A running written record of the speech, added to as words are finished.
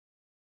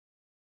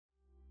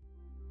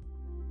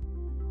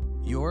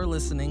You're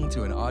listening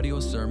to an audio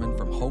sermon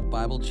from Hope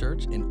Bible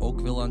Church in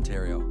Oakville,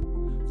 Ontario.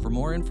 For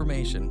more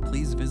information,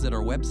 please visit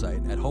our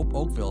website at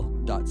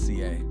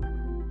hopeoakville.ca.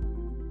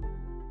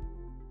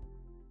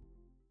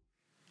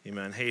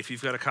 Amen. Hey, if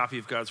you've got a copy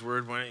of God's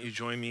Word, why don't you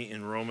join me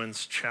in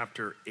Romans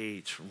chapter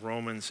 8.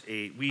 Romans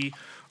 8. We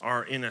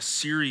are in a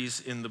series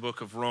in the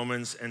book of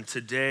Romans, and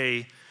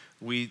today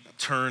we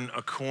turn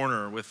a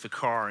corner with the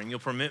car. And you'll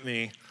permit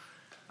me,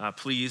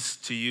 please,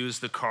 to use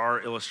the car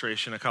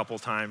illustration a couple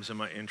times in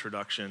my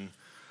introduction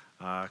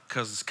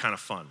because it's kind of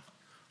fun,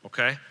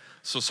 okay?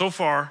 So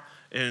far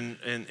in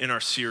our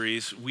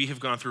series, we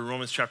have gone through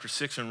Romans chapter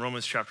 6 and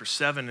Romans chapter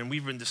 7, and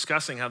we've been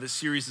discussing how this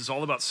series is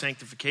all about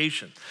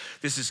sanctification.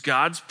 This is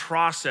God's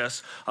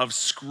process of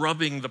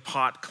scrubbing the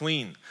pot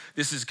clean.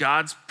 This is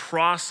God's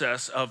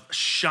process of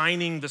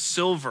shining the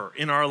silver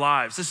in our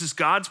lives. This is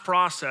God's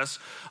process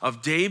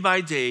of day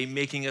by day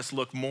making us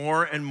look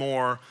more and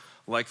more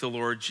like the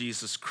Lord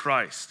Jesus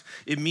Christ.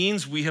 It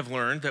means we have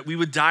learned that we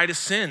would die to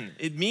sin.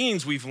 It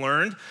means we've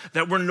learned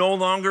that we're no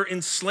longer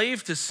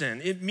enslaved to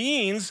sin. It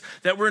means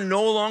that we're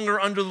no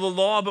longer under the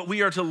law, but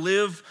we are to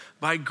live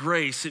by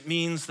grace. It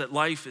means that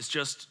life is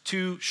just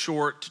too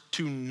short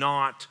to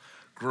not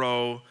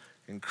grow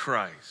in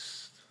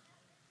Christ.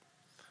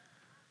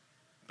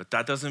 But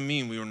that doesn't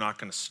mean we are not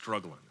going to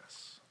struggle in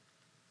this.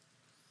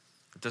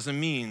 It doesn't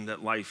mean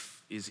that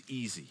life is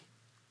easy.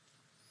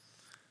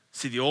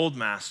 See, the old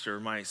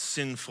master, my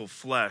sinful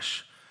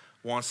flesh,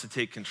 wants to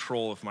take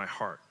control of my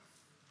heart,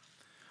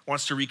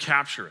 wants to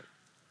recapture it,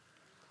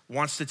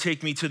 wants to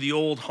take me to the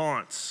old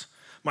haunts.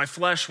 My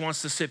flesh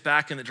wants to sit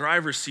back in the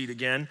driver's seat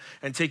again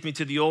and take me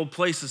to the old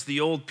places, the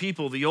old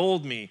people, the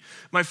old me.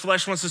 My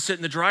flesh wants to sit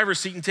in the driver's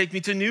seat and take me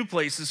to new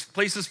places,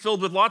 places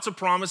filled with lots of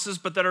promises,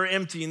 but that are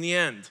empty in the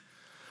end,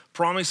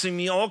 promising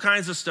me all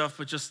kinds of stuff,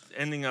 but just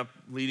ending up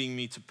leading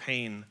me to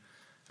pain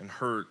and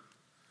hurt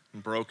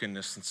and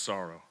brokenness and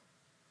sorrow.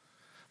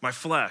 My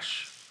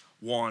flesh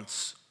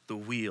wants the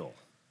wheel.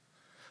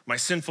 My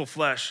sinful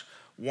flesh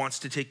wants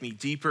to take me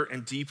deeper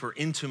and deeper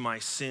into my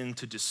sin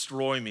to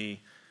destroy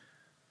me.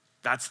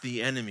 That's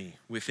the enemy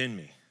within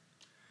me.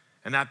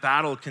 And that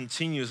battle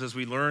continues as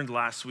we learned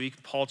last week,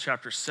 in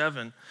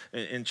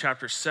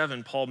chapter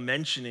 7, Paul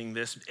mentioning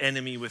this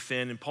enemy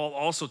within, and Paul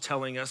also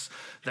telling us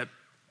that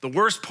the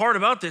worst part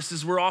about this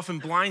is we're often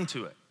blind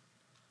to it.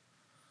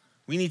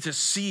 We need to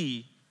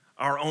see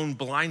our own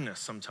blindness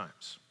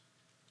sometimes.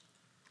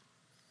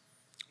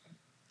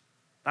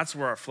 That's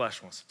where our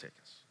flesh wants to take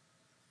us.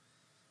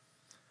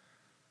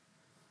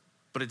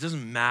 But it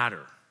doesn't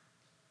matter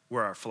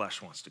where our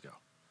flesh wants to go.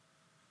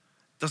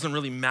 It doesn't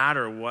really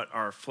matter what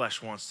our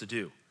flesh wants to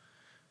do,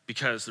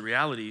 because the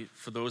reality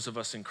for those of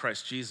us in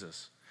Christ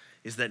Jesus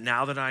is that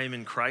now that I am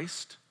in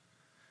Christ,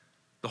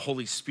 the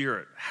Holy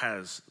Spirit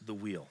has the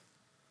wheel.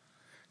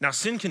 Now,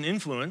 sin can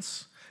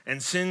influence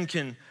and sin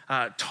can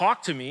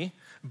talk to me,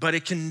 but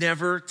it can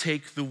never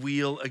take the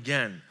wheel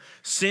again.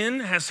 Sin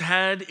has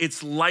had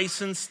its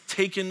license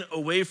taken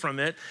away from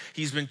it.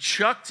 He's been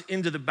chucked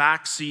into the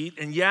back seat,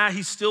 and yeah,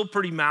 he's still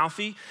pretty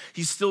mouthy.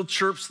 He still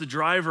chirps the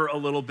driver a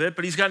little bit,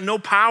 but he's got no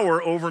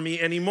power over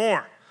me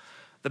anymore.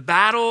 The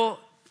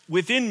battle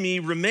within me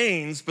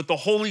remains, but the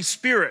Holy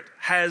Spirit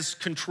has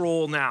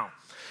control now.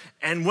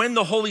 And when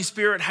the Holy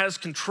Spirit has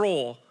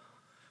control,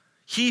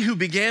 he who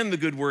began the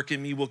good work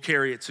in me will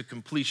carry it to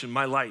completion.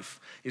 My life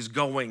is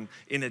going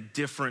in a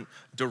different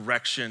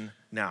direction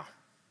now.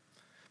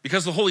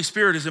 Because the Holy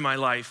Spirit is in my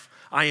life,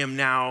 I am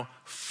now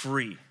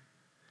free.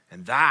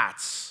 And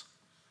that's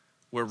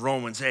where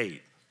Romans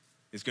 8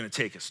 is going to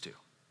take us to.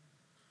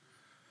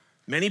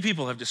 Many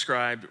people have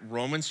described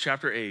Romans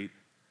chapter 8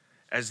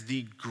 as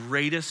the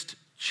greatest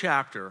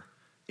chapter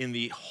in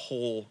the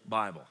whole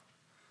Bible.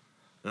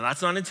 Now,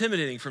 that's not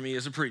intimidating for me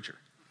as a preacher.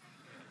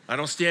 I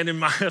don't stand in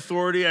my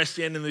authority, I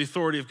stand in the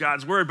authority of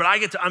God's word, but I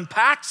get to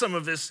unpack some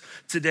of this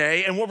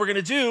today, and what we're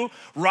gonna do,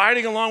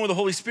 riding along with the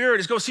Holy Spirit,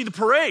 is go see the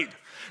parade.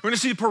 We're gonna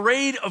see the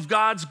parade of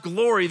God's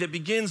glory that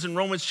begins in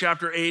Romans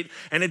chapter 8,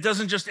 and it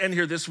doesn't just end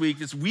here this week,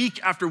 it's week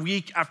after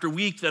week after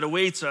week that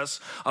awaits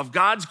us of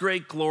God's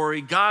great glory,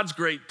 God's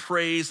great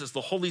praise as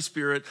the Holy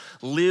Spirit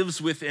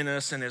lives within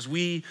us and as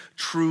we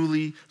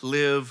truly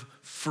live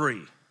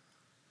free.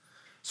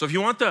 So if you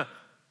want the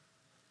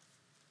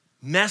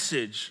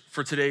message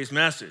for today's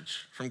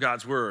message from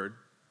God's word,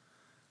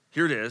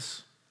 here it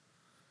is.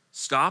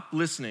 Stop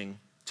listening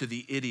to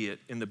the idiot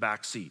in the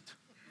back seat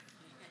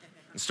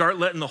and start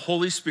letting the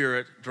Holy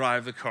Spirit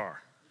drive the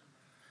car.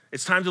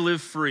 It's time to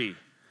live free.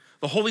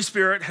 The Holy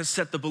Spirit has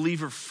set the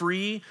believer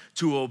free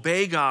to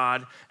obey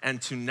God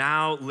and to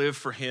now live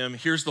for him.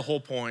 Here's the whole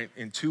point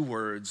in 2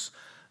 words: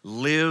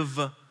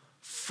 live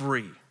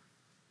free.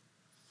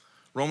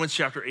 Romans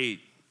chapter 8,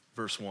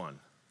 verse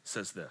 1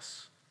 says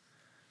this: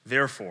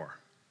 Therefore,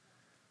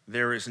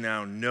 there is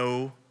now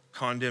no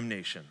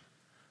condemnation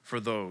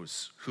for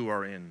those who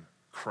are in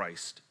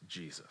Christ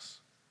Jesus.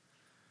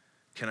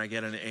 Can I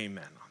get an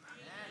amen on that?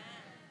 Amen.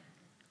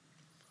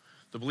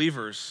 The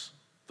believers,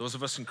 those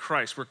of us in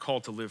Christ, we're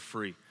called to live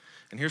free.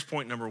 And here's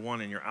point number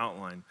 1 in your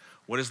outline.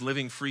 What does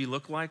living free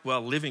look like?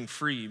 Well, living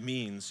free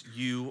means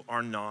you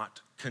are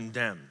not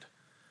condemned.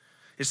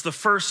 It's the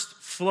first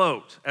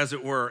float, as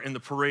it were, in the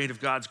parade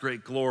of God's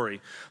great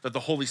glory that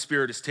the Holy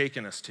Spirit has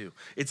taken us to.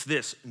 It's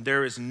this: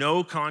 there is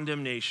no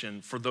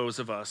condemnation for those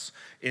of us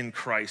in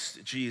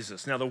Christ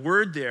Jesus. Now, the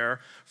word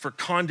there for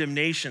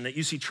condemnation that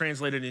you see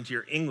translated into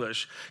your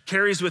English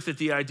carries with it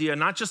the idea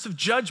not just of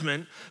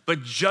judgment,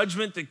 but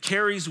judgment that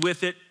carries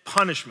with it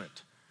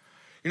punishment.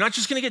 You're not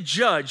just going to get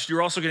judged,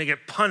 you're also going to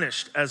get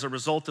punished as a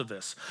result of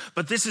this.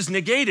 But this is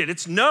negated.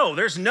 It's no.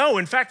 There's no.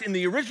 In fact, in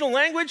the original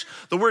language,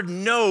 the word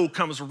no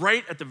comes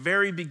right at the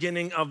very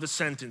beginning of the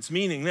sentence,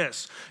 meaning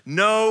this: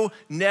 no,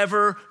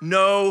 never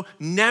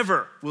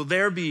will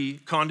there be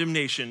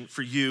condemnation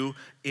for you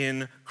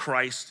in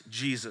Christ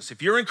Jesus.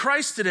 If you're in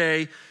Christ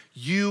today,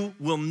 you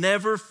will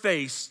never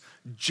face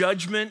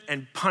judgment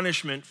and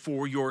punishment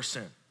for your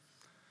sin.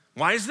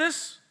 Why is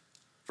this?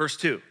 Verse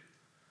 2.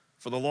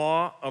 For the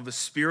law of the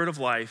Spirit of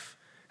life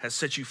has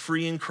set you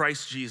free in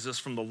Christ Jesus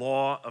from the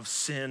law of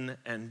sin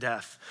and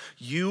death.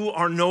 You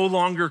are no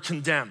longer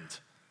condemned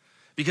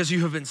because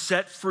you have been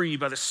set free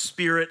by the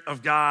Spirit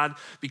of God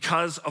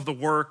because of the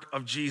work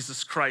of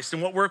Jesus Christ.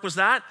 And what work was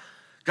that?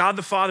 God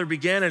the Father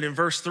began it in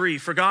verse 3.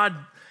 For God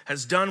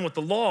has done what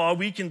the law,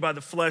 weakened by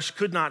the flesh,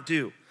 could not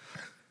do.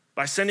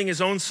 By sending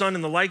his own Son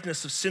in the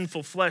likeness of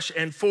sinful flesh,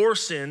 and for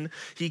sin,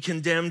 he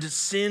condemned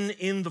sin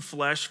in the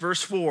flesh,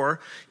 verse 4,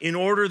 in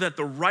order that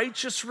the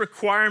righteous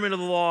requirement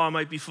of the law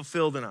might be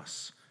fulfilled in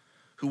us,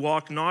 who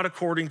walk not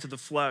according to the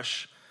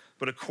flesh,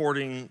 but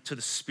according to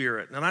the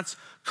Spirit. Now that's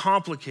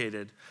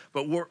complicated,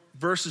 but what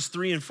verses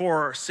 3 and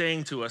 4 are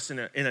saying to us in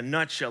a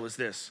nutshell is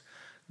this: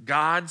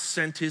 God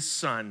sent his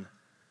Son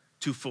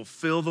to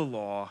fulfill the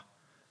law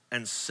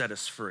and set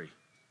us free.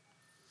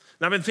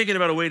 Now, I've been thinking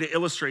about a way to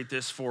illustrate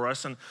this for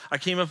us, and I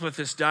came up with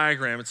this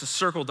diagram. It's a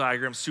circle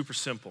diagram, super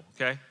simple,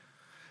 okay?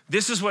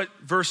 This is what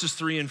verses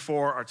 3 and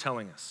 4 are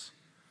telling us.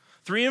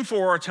 3 and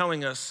 4 are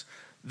telling us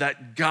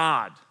that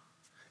God,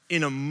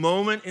 in a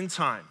moment in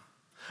time,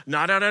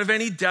 not out of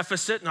any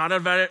deficit, not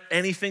out of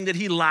anything that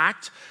he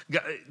lacked,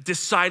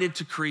 decided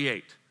to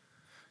create.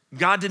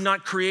 God did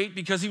not create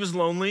because he was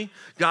lonely.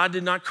 God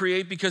did not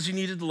create because he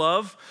needed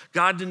love.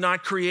 God did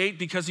not create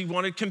because he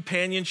wanted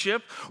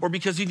companionship or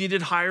because he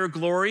needed higher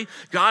glory.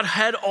 God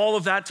had all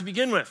of that to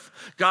begin with.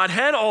 God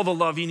had all the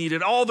love he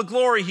needed, all the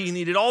glory he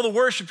needed, all the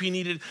worship he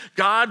needed.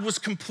 God was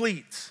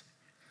complete.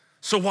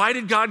 So why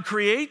did God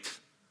create?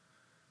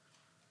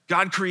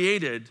 God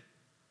created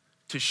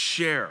to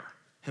share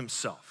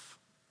himself.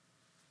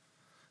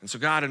 And so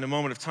God, in a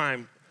moment of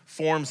time,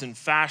 forms and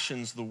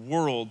fashions the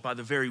world by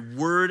the very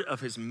word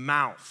of his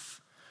mouth,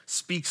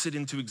 speaks it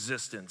into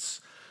existence,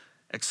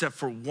 except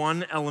for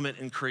one element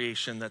in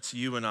creation, that's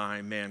you and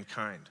I,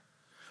 mankind.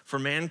 For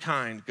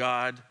mankind,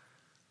 God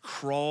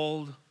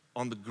crawled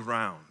on the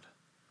ground,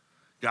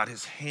 got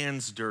his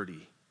hands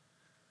dirty,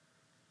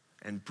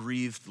 and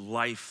breathed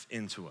life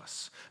into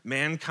us.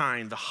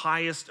 Mankind, the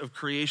highest of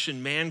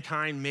creation,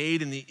 mankind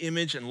made in the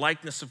image and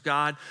likeness of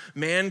God,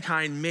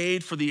 mankind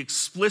made for the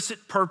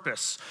explicit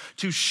purpose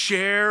to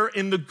share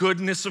in the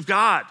goodness of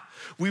God.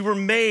 We were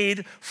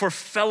made for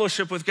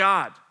fellowship with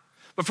God.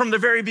 But from the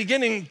very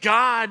beginning,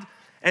 God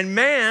and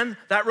man,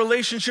 that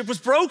relationship was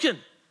broken.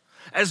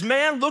 As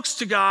man looks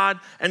to God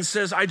and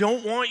says, I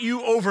don't want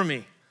you over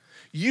me.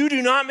 You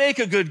do not make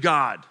a good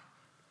God.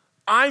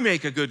 I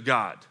make a good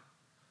God.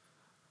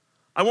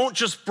 I won't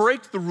just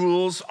break the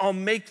rules, I'll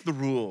make the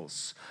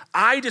rules.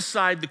 I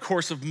decide the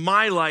course of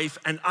my life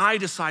and I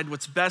decide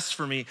what's best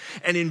for me.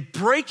 And in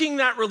breaking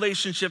that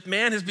relationship,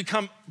 man has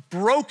become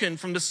broken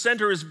from the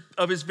center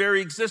of his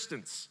very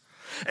existence.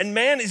 And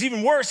man is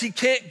even worse, he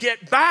can't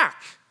get back.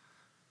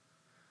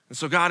 And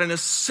so God, in a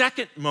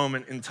second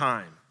moment in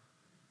time,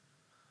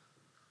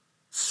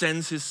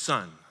 sends his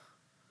Son,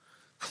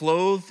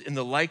 clothed in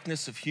the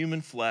likeness of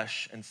human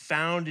flesh and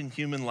found in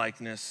human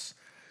likeness,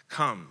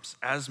 comes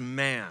as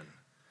man,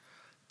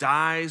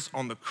 dies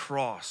on the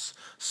cross,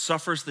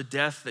 suffers the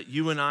death that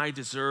you and I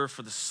deserve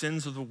for the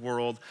sins of the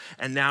world,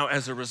 and now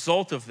as a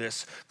result of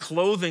this,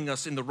 clothing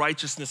us in the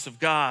righteousness of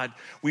God,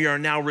 we are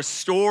now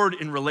restored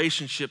in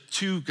relationship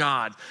to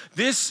God.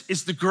 This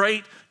is the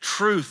great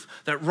truth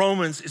that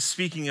Romans is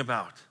speaking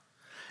about.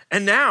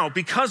 And now,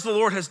 because the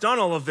Lord has done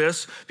all of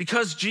this,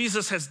 because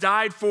Jesus has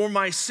died for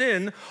my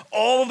sin,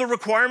 all of the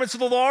requirements of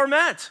the law are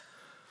met.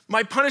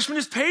 My punishment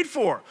is paid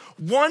for.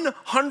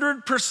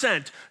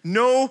 100%.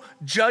 No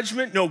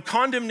judgment, no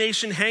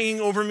condemnation hanging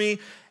over me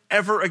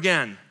ever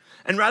again.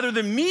 And rather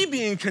than me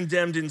being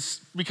condemned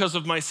because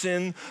of my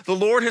sin, the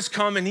Lord has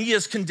come and he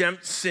has condemned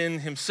sin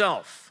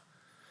himself.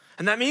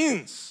 And that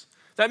means,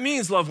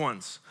 loved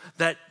ones,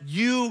 that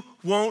you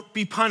won't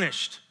be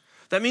punished.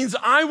 That means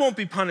I won't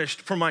be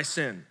punished for my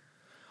sin.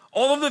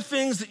 All of the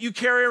things that you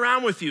carry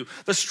around with you,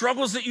 the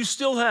struggles that you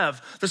still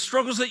have, the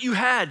struggles that you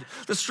had,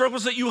 the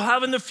struggles that you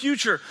have in the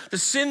future, the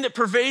sin that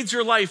pervades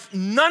your life,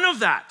 none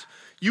of that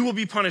you will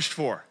be punished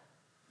for.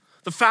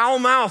 The foul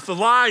mouth, the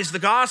lies, the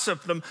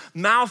gossip, the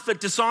mouth that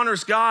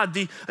dishonors God,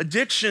 the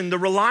addiction, the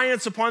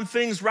reliance upon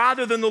things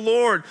rather than the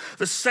Lord,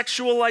 the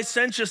sexual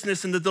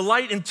licentiousness and the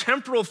delight in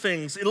temporal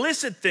things,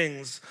 illicit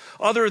things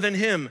other than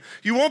Him.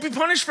 You won't be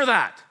punished for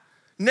that.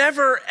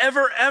 Never,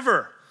 ever,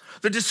 ever.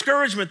 The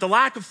discouragement, the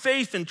lack of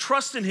faith and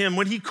trust in Him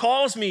when He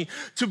calls me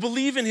to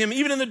believe in Him,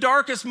 even in the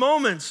darkest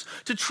moments,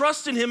 to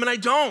trust in Him and I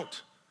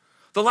don't.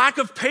 The lack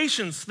of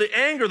patience, the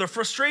anger, the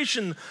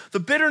frustration, the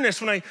bitterness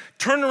when I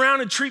turn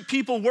around and treat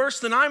people worse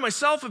than I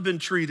myself have been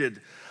treated.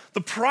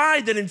 The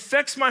pride that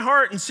infects my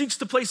heart and seeks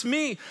to place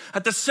me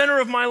at the center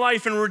of my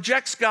life and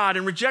rejects God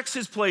and rejects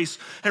His place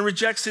and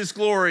rejects His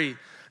glory.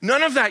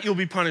 None of that you'll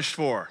be punished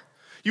for.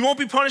 You won't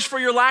be punished for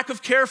your lack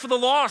of care for the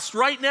lost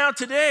right now,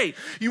 today.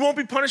 You won't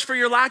be punished for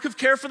your lack of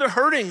care for the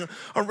hurting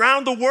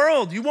around the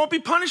world. You won't be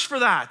punished for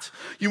that.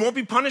 You won't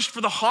be punished for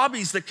the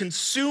hobbies that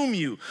consume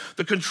you,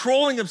 the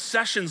controlling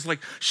obsessions like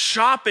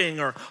shopping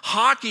or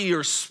hockey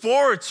or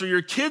sports or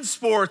your kids'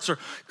 sports or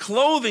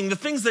clothing, the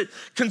things that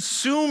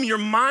consume your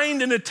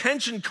mind and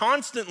attention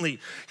constantly.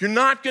 You're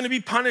not going to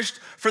be punished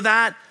for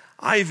that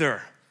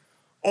either.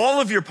 All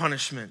of your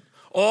punishment,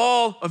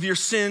 all of your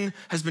sin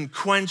has been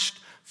quenched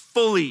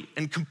fully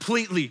and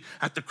completely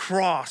at the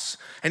cross.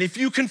 And if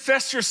you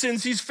confess your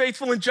sins, He's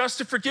faithful and just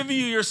to forgive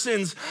you your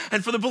sins.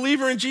 And for the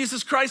believer in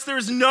Jesus Christ, there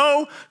is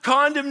no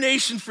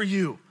condemnation for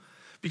you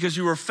because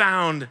you are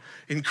found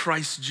in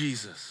Christ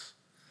Jesus.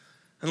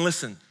 And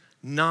listen,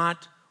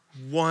 not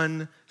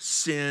one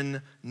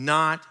sin,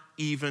 not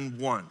even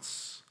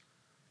once,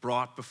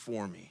 brought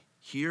before me,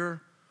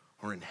 here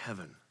or in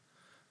heaven,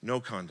 no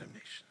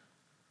condemnation.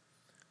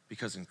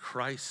 Because in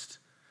Christ,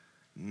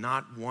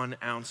 not 1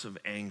 ounce of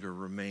anger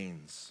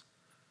remains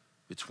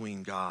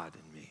between God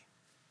and me.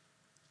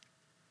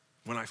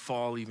 When I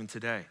fall even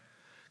today,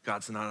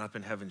 God's not up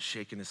in heaven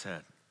shaking His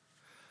head.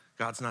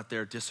 God's not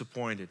there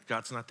disappointed.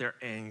 God's not there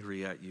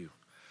angry at you.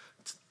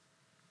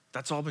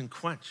 That's all been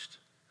quenched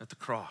at the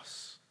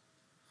cross.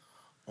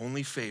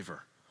 Only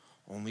favor,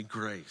 only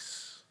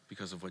grace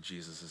because of what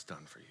Jesus has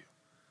done for you.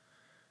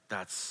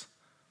 That's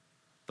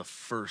the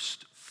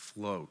first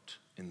float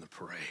in the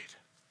parade.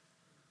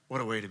 What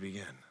a way to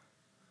begin.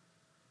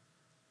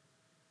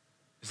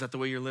 Is that the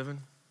way you're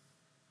living?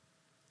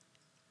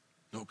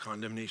 No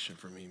condemnation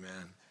for me,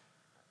 man.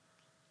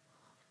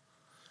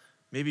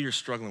 Maybe you're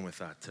struggling with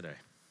that today.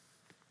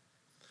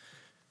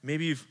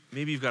 Maybe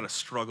you've got a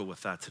struggle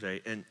with that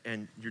today,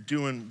 and you're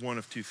doing one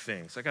of two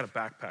things. I got a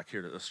backpack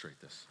here to illustrate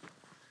this.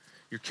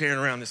 You're carrying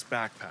around this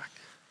backpack.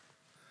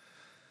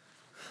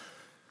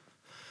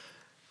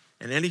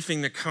 And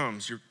anything that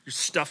comes, you're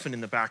stuffing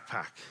in the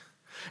backpack.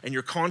 And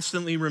you're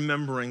constantly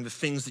remembering the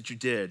things that you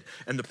did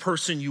and the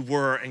person you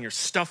were, and you're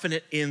stuffing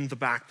it in the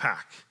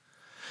backpack.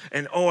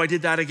 And oh, I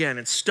did that again,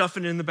 and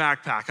stuffing it in the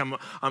backpack.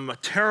 I'm a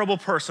terrible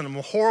person. I'm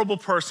a horrible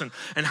person.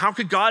 And how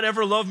could God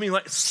ever love me?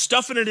 Like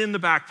stuffing it in the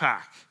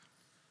backpack.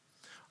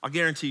 I'll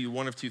guarantee you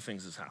one of two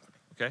things is happening,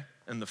 okay?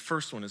 And the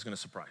first one is going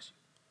to surprise you.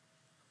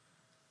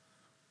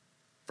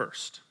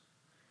 First,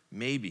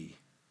 maybe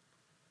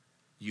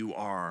you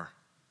are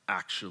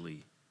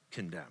actually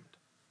condemned.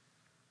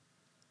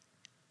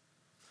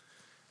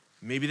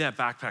 Maybe that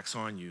backpack's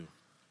on you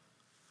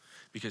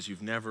because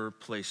you've never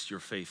placed your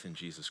faith in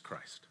Jesus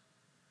Christ.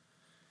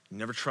 You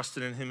never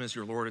trusted in Him as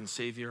your Lord and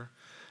Savior,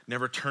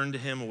 never turned to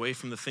Him away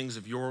from the things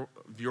of your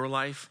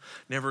life,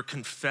 never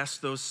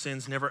confessed those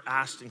sins, never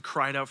asked and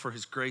cried out for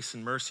His grace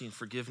and mercy and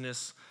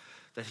forgiveness,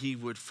 that He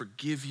would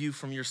forgive you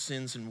from your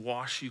sins and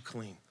wash you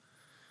clean.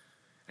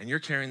 And you're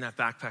carrying that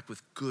backpack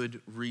with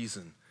good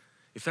reason.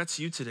 If that's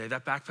you today,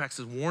 that backpack's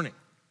a warning.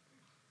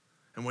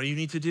 And what do you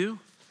need to do?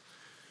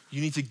 You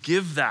need to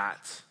give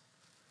that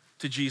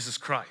to Jesus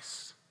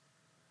Christ,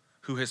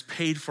 who has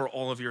paid for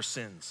all of your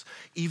sins.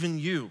 Even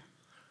you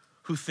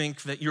who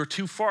think that you're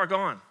too far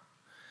gone.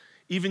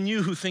 Even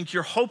you who think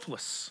you're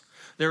hopeless.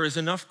 There is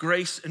enough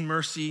grace and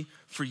mercy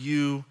for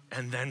you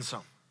and then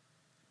some.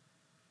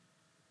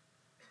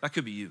 That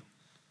could be you.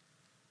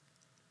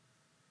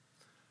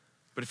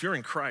 But if you're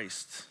in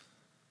Christ,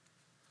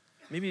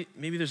 maybe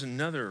there's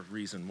another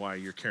reason why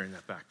you're carrying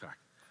that backpack.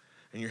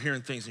 And you're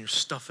hearing things and you're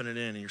stuffing it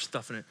in and you're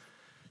stuffing it.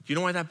 You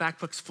know why that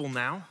backpack's full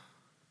now?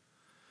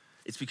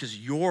 It's because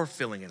you're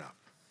filling it up.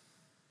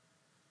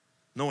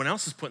 No one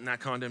else is putting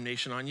that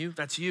condemnation on you.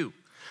 That's you.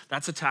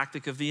 That's a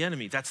tactic of the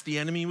enemy. That's the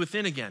enemy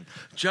within again,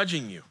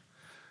 judging you.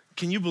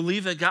 Can you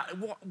believe that God,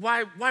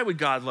 why would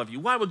God love you?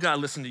 Why would God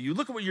listen to you?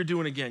 Look at what you're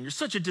doing again. You're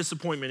such a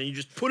disappointment, and you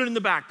just put it in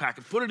the backpack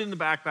and put it in the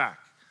backpack.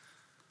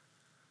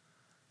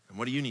 And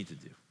what do you need to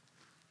do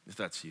if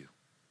that's you?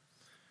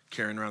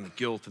 Carrying around the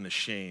guilt and the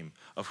shame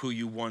of who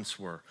you once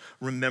were,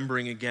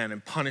 remembering again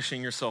and punishing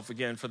yourself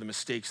again for the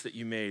mistakes that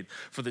you made,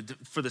 for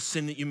the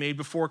sin that you made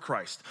before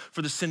Christ,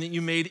 for the sin that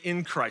you made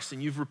in Christ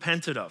and you've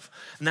repented of.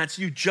 And that's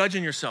you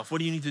judging yourself. What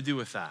do you need to do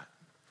with that?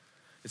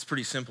 It's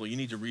pretty simple. You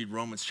need to read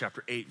Romans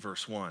chapter 8,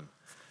 verse 1,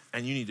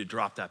 and you need to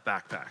drop that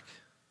backpack.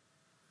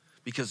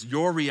 Because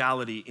your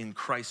reality in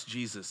Christ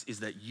Jesus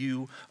is that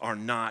you are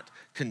not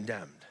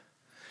condemned.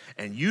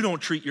 And you don't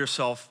treat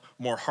yourself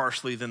more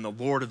harshly than the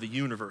Lord of the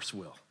universe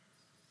will.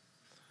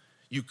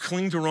 You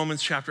cling to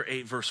Romans chapter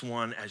 8, verse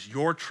 1 as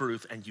your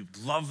truth, and you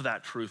love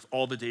that truth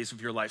all the days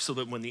of your life, so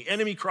that when the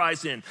enemy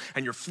cries in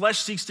and your flesh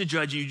seeks to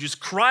judge you, you just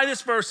cry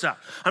this verse out.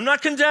 I'm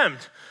not condemned.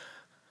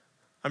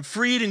 I'm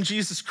freed in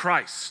Jesus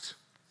Christ.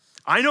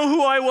 I know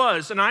who I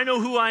was, and I know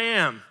who I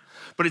am,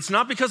 but it's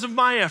not because of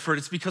my effort.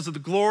 It's because of the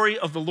glory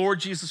of the Lord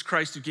Jesus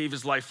Christ who gave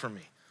his life for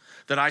me,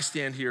 that I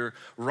stand here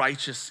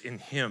righteous in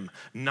him,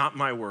 not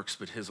my works,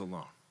 but his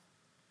alone.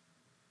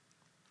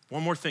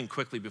 One more thing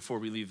quickly before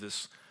we leave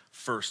this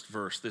first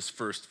verse, this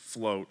first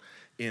float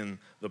in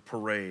the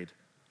parade.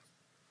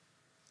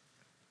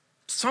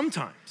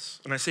 Sometimes,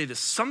 and I say this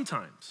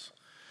sometimes,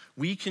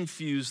 we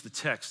confuse the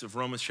text of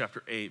Romans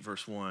chapter 8,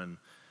 verse 1,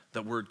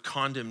 that word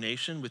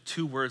condemnation, with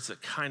two words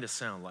that kind of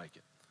sound like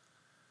it.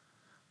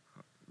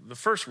 The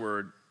first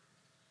word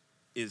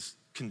is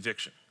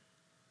conviction.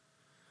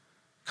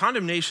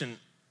 Condemnation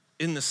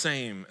isn't the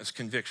same as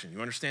conviction. You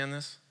understand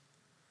this?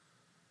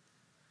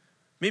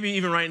 Maybe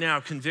even right now,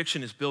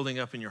 conviction is building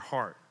up in your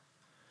heart.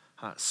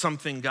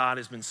 Something God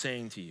has been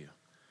saying to you.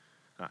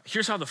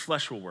 Here's how the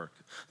flesh will work.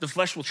 The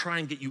flesh will try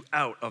and get you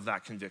out of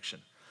that conviction.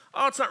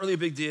 Oh, it's not really a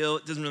big deal.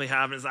 It doesn't really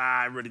happen.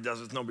 Everybody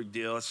does it. It's no big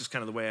deal. It's just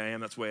kind of the way I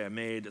am. That's the way I'm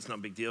made. It's not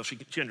a big deal. She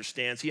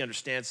understands. He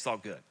understands. It's all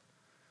good.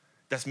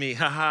 That's me.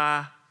 Ha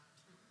ha.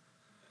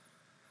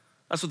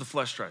 That's what the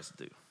flesh tries to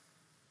do.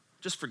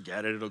 Just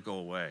forget it. It'll go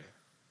away.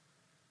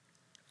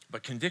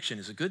 But conviction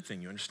is a good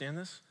thing. You understand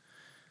this?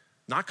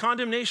 Not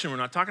condemnation. We're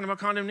not talking about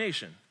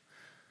condemnation.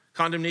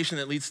 Condemnation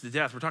that leads to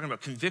death. We're talking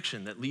about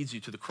conviction that leads you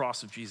to the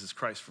cross of Jesus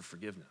Christ for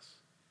forgiveness.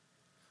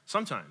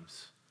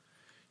 Sometimes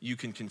you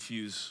can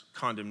confuse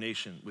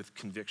condemnation with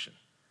conviction.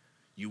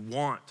 You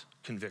want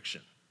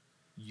conviction.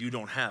 You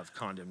don't have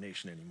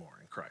condemnation anymore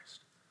in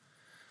Christ.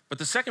 But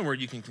the second word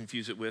you can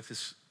confuse it with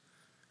is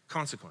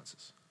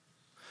consequences.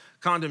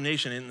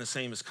 Condemnation isn't the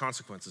same as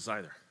consequences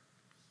either.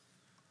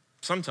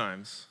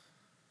 Sometimes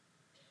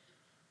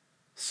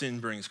sin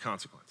brings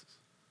consequences.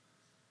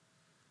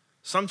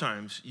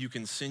 Sometimes you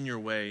can sin your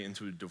way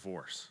into a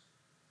divorce.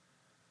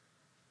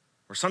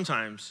 Or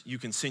sometimes you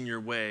can sin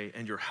your way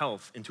and your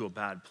health into a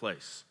bad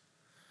place.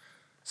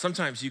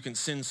 Sometimes you can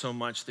sin so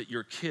much that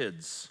your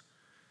kids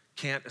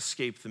can't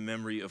escape the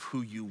memory of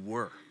who you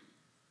were,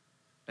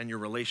 and your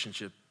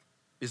relationship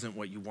isn't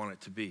what you want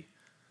it to be.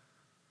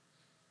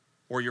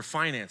 Or your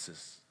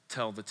finances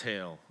tell the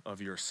tale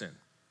of your sin.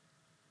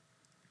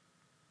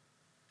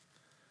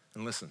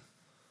 And listen,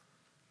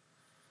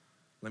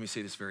 let me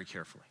say this very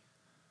carefully.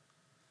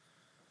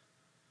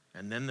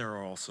 And then there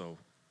are also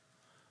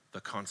the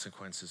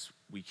consequences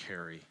we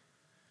carry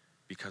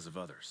because of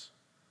others.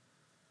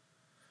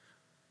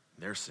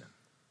 Their sin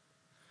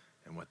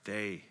and what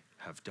they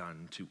have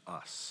done to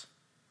us.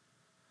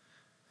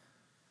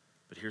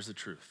 But here's the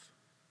truth.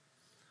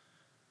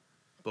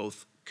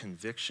 Both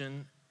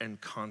conviction and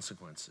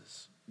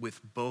consequences,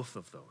 with both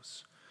of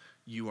those,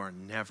 you are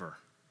never,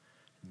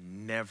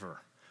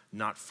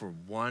 not for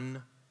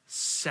 1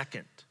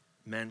 second,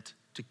 meant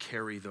to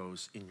carry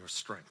those in your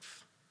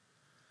strength,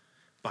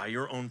 by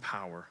your own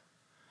power,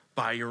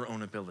 by your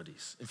own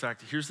abilities. In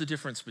fact, here's the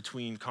difference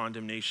between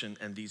condemnation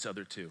and these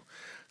other two.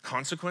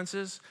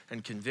 Consequences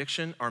and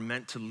conviction are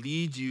meant to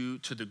lead you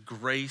to the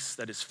grace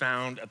that is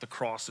found at the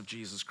cross of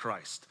Jesus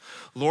Christ.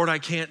 Lord, I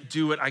can't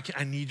do it.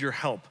 I need your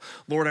help.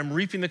 Lord, I'm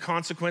reaping the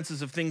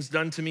consequences of things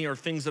done to me or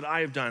things that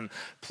I have done.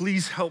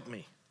 Please help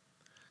me.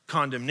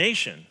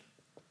 Condemnation,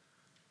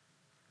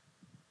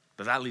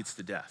 but that leads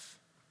to death.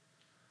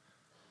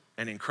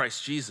 And in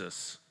Christ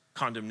Jesus,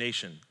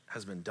 condemnation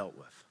has been dealt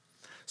with.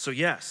 So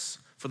yes,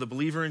 for the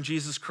believer in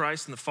Jesus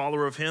Christ and the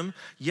follower of him,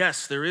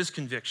 yes, there is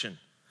conviction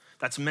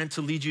that's meant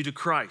to lead you to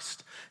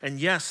Christ. And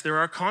yes, there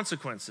are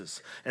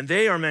consequences, and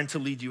they are meant to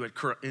lead you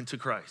into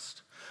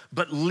Christ.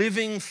 But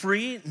living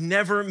free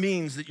never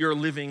means that you're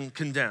living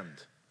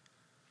condemned.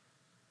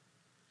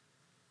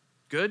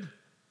 Good?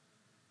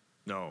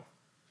 No.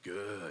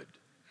 Good.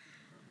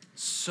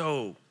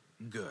 So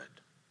good.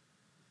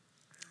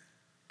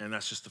 And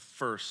that's just the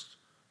first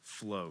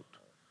float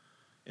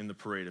in the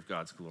parade of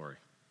God's glory.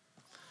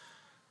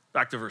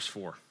 Back to verse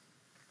 4.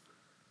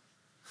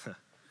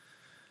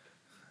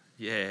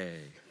 Yay.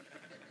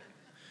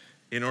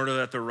 In order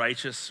that the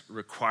righteous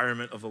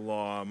requirement of the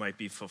law might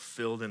be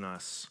fulfilled in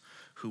us,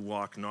 who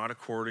walk not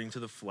according to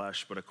the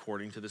flesh, but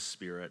according to the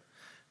Spirit.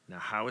 Now,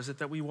 how is it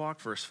that we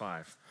walk? Verse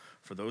 5.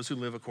 For those who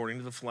live according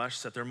to the flesh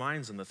set their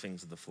minds on the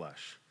things of the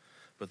flesh,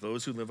 but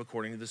those who live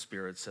according to the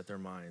Spirit set their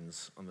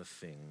minds on the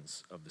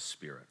things of the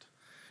Spirit.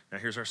 Now,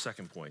 here's our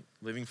second point.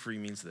 Living free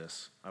means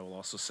this. I will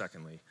also,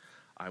 secondly,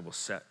 I will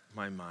set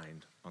my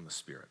mind on the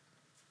Spirit.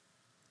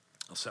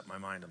 I'll set my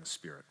mind on the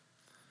Spirit.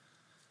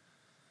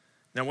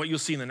 Now, what you'll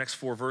see in the next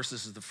 4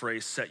 verses is the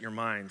phrase set your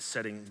mind,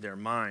 setting their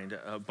mind,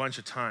 a bunch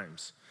of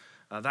times.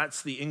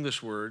 That's the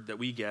English word that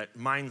we get,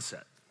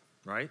 mindset,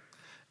 right?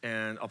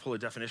 and I'll pull a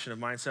definition of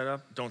mindset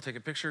up. Don't take a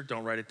picture,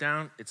 don't write it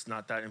down. It's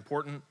not that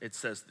important. It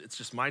says, it's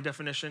just my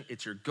definition.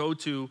 It's your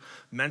go-to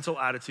mental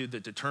attitude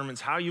that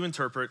determines how you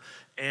interpret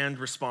and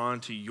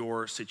respond to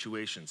your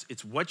situations.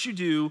 It's what you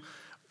do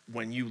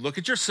when you look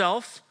at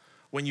yourself,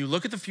 when you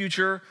look at the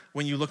future,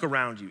 when you look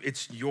around you.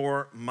 It's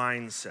your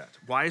mindset.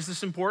 Why is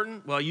this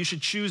important? Well, you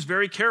should choose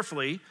very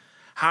carefully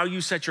how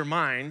you set your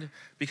mind,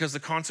 because the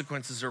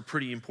consequences are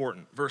pretty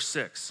important. Verse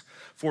 6,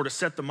 for to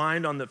set the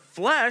mind on the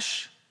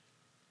flesh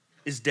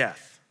is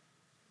death,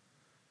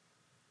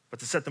 but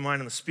to set the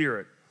mind on the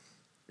spirit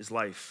is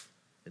life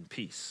and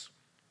peace.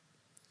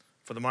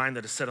 For the mind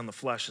that is set on the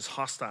flesh is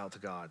hostile to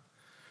God,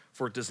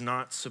 for it does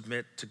not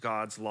submit to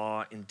God's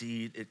law.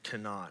 Indeed, it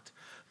cannot.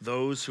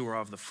 Those who are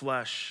of the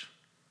flesh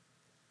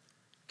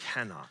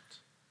cannot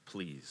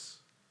please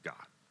God.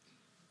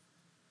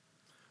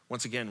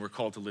 Once again, we're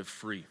called to live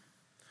free,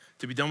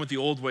 to be done with the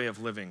old way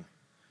of living,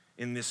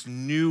 in this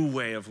new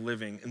way of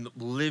living, in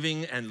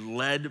living and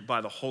led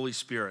by the Holy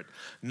Spirit,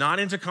 not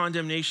into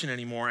condemnation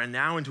anymore, and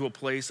now into a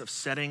place of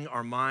setting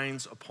our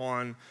minds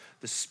upon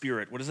the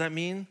Spirit. What does that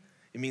mean?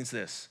 It means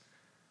this: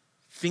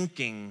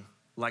 thinking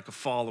like a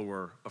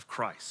follower of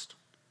Christ.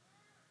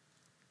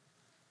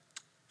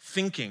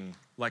 Thinking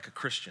like a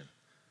Christian.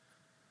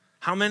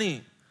 How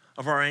many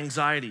of our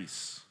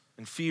anxieties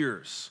and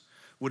fears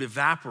would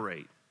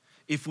evaporate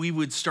if we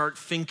would start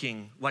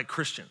thinking like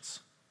Christians?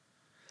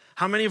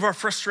 How many of our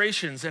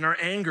frustrations and our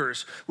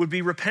angers would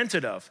be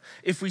repented of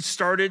if we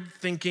started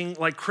thinking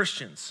like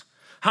Christians?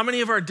 How many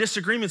of our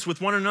disagreements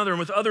with one another and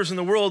with others in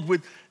the world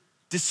would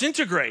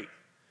disintegrate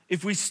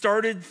if we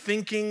started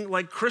thinking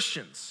like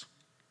Christians?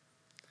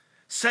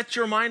 Set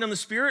your mind on the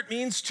Spirit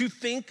means to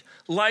think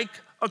like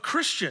a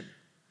Christian.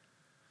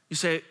 You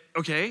say,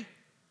 okay,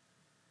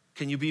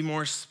 can you be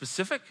more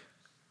specific?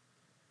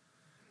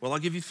 Well, I'll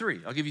give you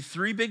three. I'll give you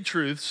three big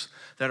truths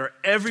that are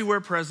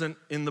everywhere present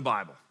in the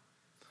Bible.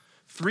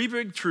 Three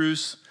big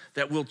truths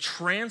that will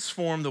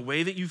transform the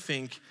way that you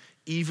think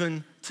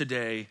even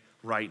today,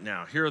 right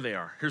now. Here they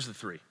are. Here's the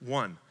three.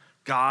 One,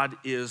 God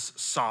is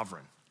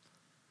sovereign.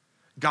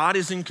 God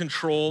is in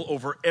control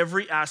over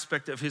every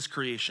aspect of his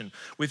creation.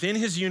 Within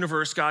his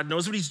universe, God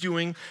knows what he's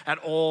doing at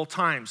all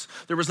times.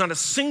 There was not a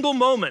single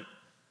moment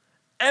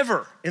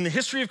ever in the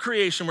history of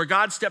creation where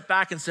God stepped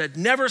back and said,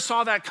 never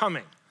saw that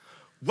coming.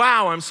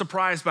 Wow, I'm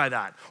surprised by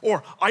that.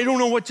 Or, I don't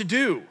know what to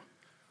do.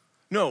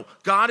 No,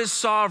 God is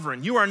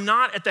sovereign. You are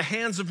not at the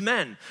hands of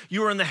men.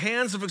 You are in the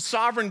hands of a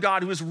sovereign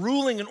God who is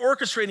ruling and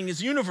orchestrating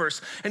his universe,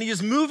 and he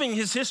is moving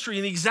his history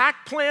in the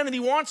exact plan that he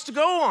wants to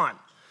go on.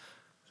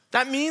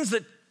 That means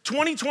that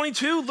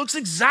 2022 looks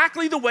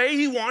exactly the way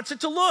he wants it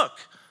to look.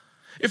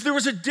 If there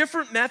was a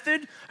different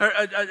method,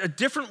 a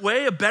different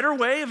way, a better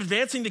way of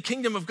advancing the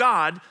kingdom of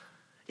God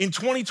in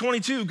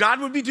 2022, God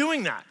would be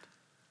doing that.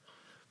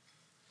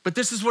 But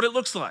this is what it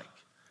looks like.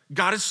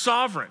 God is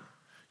sovereign.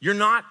 You're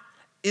not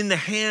in the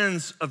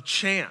hands of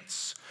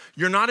chance.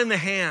 You're not in the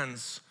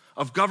hands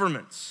of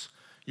governments.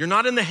 You're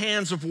not in the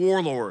hands of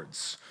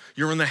warlords.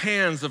 You're in the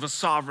hands of a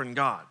sovereign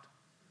God.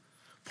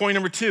 Point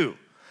number two,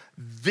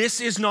 this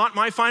is not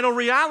my final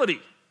reality.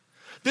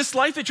 This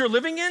life that you're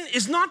living in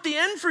is not the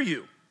end for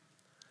you.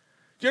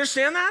 Do you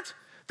understand that?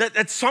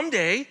 That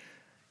someday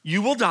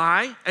you will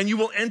die and you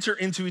will enter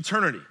into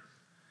eternity.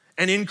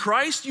 And in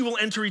Christ, you will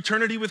enter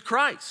eternity with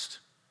Christ.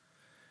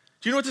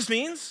 Do you know what this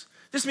means?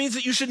 This means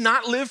that you should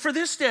not live for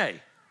this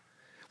day.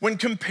 When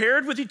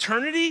compared with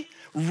eternity,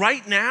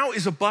 right now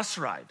is a bus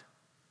ride.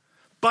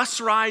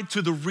 Bus ride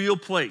to the real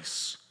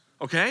place,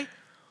 okay?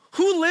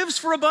 Who lives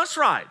for a bus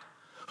ride?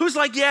 Who's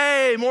like,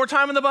 yay, more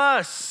time in the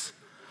bus.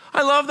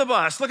 I love the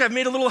bus. Look, I've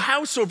made a little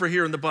house over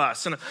here in the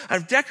bus, and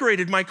I've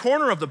decorated my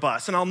corner of the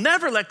bus, and I'll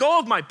never let go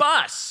of my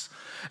bus.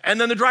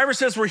 And then the driver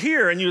says, we're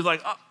here, and you're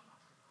like,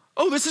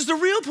 oh, this is the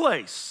real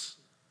place.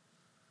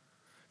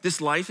 This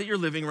life that you're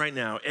living right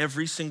now,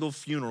 every single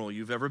funeral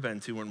you've ever been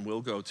to and will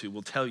go to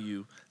will tell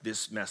you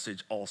this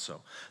message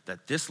also,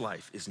 that this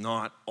life is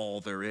not all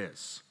there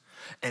is.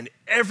 And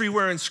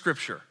everywhere in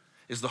Scripture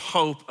is the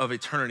hope of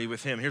eternity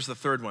with him. Here's the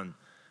third one.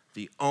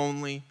 The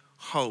only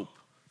hope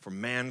for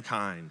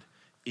mankind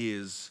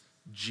is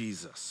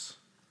Jesus.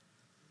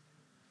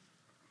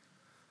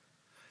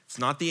 It's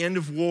not the end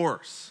of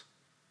wars.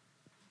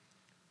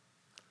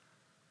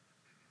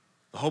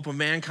 The hope of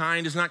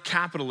mankind is not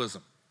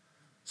capitalism.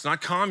 It's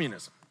not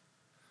communism.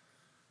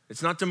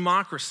 It's not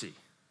democracy.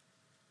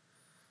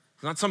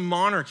 It's not some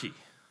monarchy.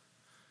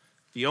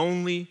 The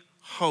only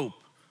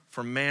hope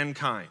for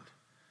mankind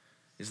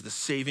is the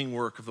saving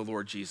work of the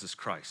Lord Jesus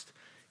Christ.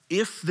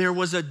 If there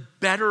was a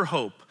better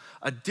hope,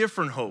 a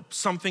different hope,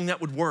 something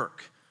that would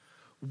work,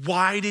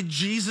 why did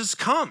Jesus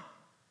come?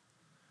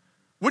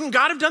 Wouldn't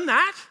God have done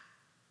that?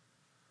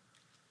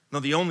 No,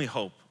 the only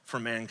hope for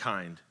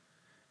mankind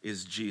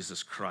is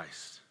Jesus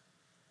Christ.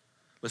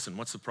 Listen,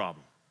 what's the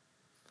problem?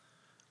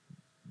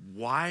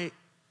 Why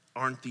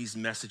aren't these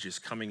messages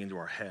coming into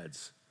our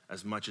heads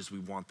as much as we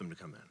want them to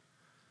come in?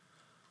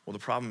 Well, the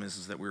problem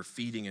is that we're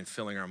feeding and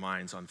filling our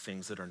minds on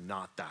things that are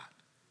not that.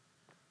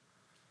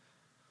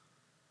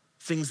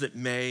 things that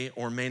may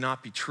or may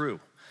not be true,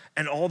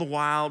 and all the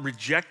while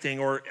rejecting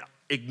or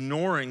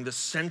ignoring the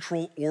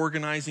central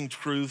organizing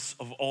truths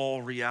of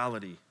all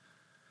reality.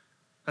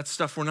 That's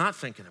stuff we're not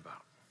thinking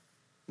about.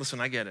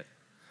 Listen, I get it.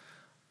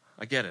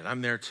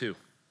 I'm there too.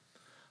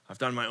 I've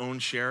done my own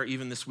share,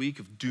 even this week,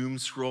 of doom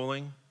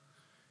scrolling.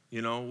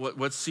 You know,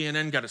 what's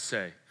CNN got to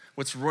say?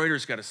 What's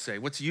Reuters got to say?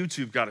 What's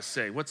YouTube got to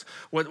say? What's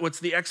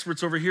the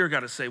experts over here got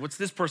to say? What's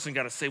this person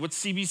got to say?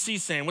 What's CBC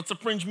saying? What's the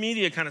fringe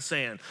media kind of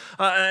saying?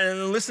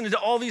 And listening to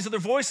all these other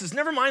voices.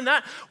 Never mind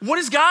that. What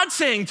is God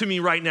saying to me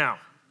right now?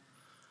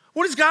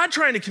 What is God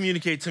trying to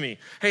communicate to me?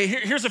 Hey,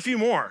 here's a few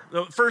more.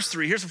 The first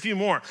three, here's a few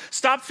more.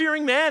 Stop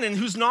fearing man in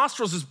whose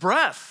nostrils is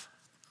breath.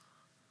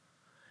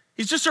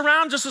 He's just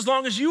around just as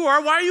long as you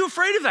are. Why are you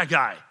afraid of that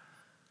guy?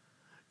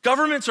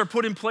 Governments are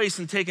put in place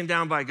and taken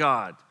down by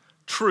God.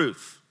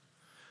 Truth.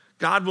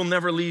 God will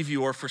never leave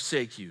you or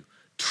forsake you.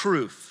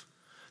 Truth.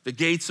 The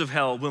gates of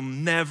hell will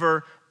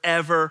never,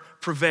 ever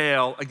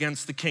prevail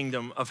against the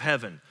kingdom of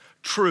heaven.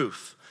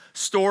 Truth.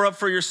 Store up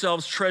for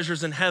yourselves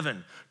treasures in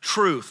heaven.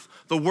 Truth.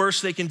 The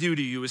worst they can do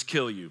to you is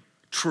kill you.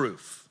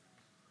 Truth.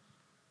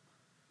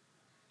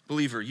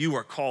 Believer, you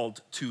are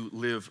called to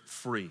live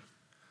free.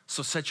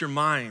 So set your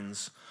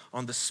minds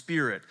on the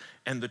Spirit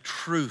and the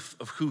truth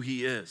of who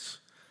He is.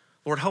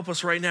 Lord, help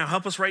us right now.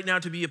 Help us right now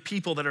to be a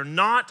people that are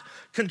not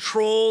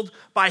controlled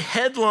by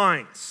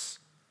headlines,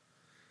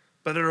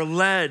 but that are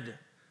led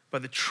by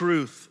the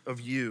truth of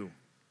you.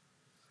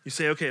 You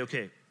say,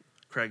 okay,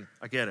 Craig,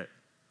 I get it.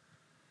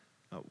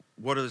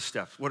 What are the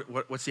steps?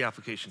 What's the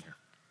application here?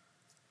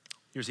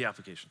 Here's the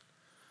application.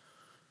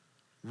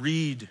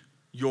 Read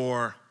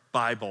your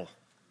Bible.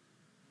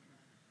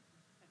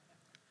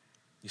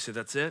 You say,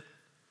 that's it?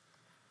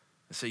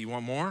 I say, you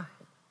want more?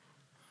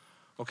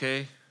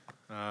 Okay.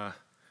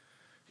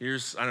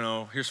 Here's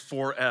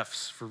 4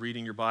 F's for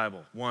reading your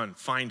Bible. 1,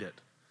 find it.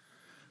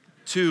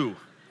 2,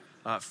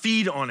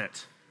 feed on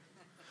it.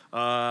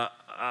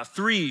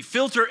 3,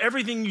 filter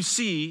everything you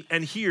see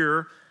and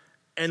hear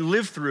and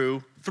live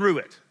through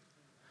it.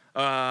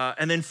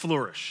 And then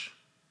flourish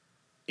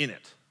in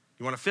it.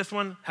 You want a 5th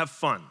one? Have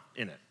fun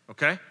in it,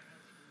 okay?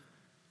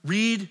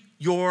 Read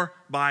your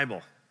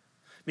Bible.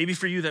 Maybe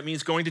for you that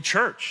means going to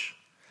church,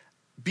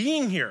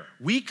 being here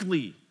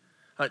weekly,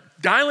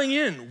 dialing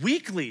in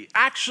weekly,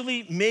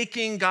 actually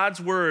making God's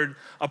word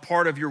a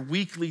part of your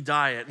weekly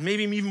diet.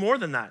 Maybe even more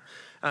than that.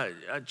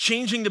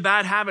 Changing the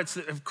bad habits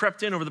that have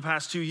crept in over the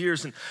past 2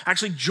 years and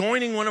actually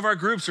joining one of our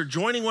groups or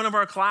joining one of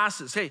our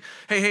classes.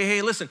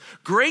 Hey, listen,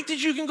 great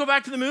that you can go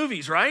back to the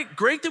movies, right?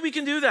 Great that we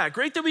can do that.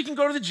 Great that we can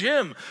go to the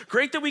gym.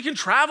 Great that we can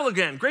travel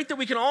again. Great that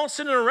we can all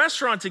sit in a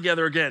restaurant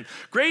together again.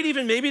 Great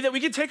even maybe that we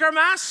can take our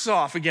masks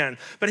off again.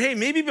 But hey,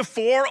 maybe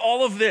before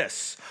all of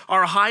this,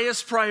 our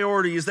highest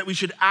priority is that we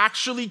should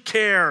actually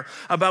care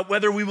about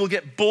whether we will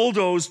get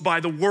bulldozed by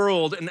the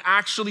world and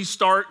actually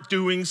start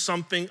doing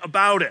something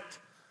about it.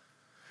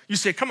 You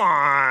say, come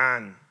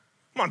on,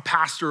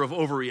 pastor of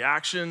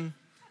overreaction.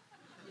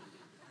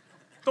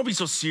 Don't be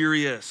so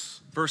serious.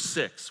 Verse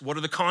 6, what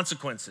are the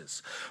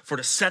consequences? For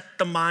to set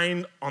the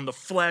mind on the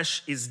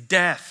flesh is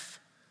death,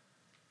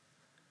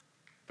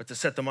 but to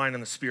set the mind on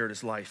the Spirit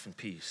is life and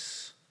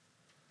peace.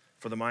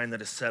 For the mind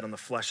that is set on the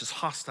flesh is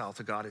hostile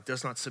to God. It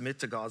does not submit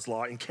to God's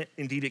law, and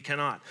indeed it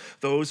cannot.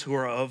 Those who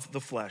are of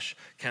the flesh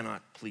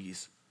cannot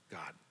please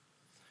God.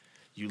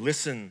 You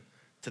listen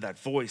to that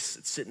voice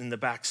that's sitting in the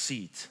back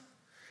seat,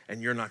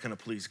 and you're not going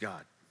to please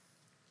God.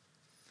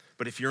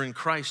 But if you're in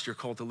Christ, you're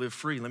called to live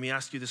free. Let me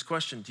ask you this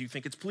question. Do you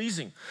think it's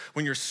pleasing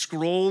when you're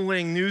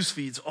scrolling news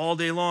feeds all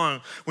day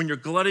long, when you're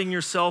glutting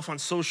yourself on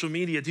social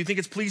media? Do you think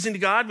it's pleasing to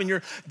God when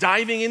you're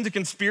diving into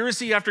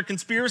conspiracy after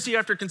conspiracy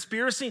after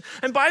conspiracy?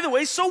 And by the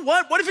way, so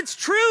what? What if it's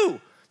true?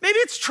 Maybe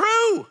it's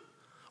true.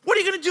 What are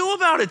you going to do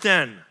about it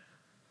then?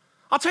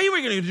 I'll tell you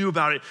what you're going to do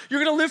about it.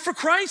 You're going to live for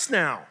Christ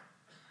now.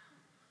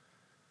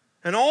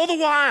 And all the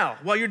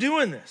while you're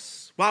doing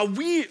this, while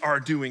we are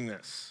doing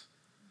this,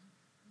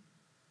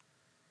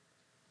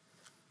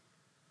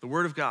 the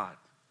Word of God,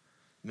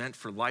 meant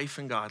for life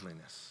and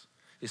godliness,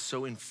 is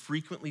so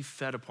infrequently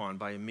fed upon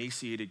by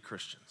emaciated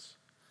Christians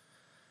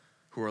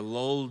who are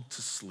lulled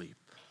to sleep,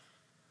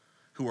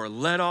 who are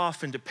led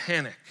off into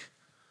panic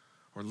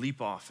or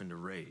leap off into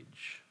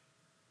rage.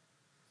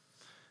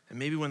 And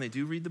maybe when they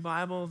do read the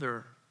Bible,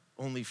 they're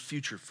only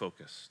future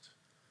focused.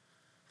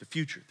 The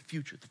future.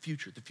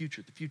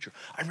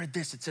 I read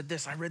this, it said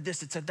this. I read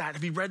this, it said that.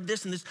 Have you read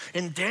this and this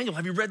in Daniel?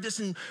 Have you read this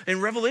in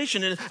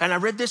Revelation? And I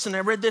read this, and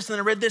I read this, and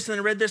I read this, and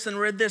I read this, and I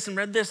read this, and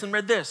read this, and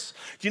read this.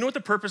 Do you know what the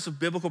purpose of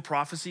biblical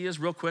prophecy is,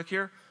 real quick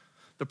here?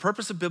 The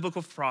purpose of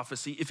biblical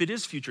prophecy, if it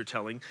is future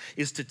telling,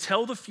 is to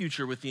tell the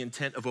future with the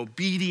intent of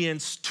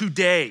obedience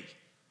today.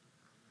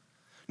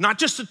 Not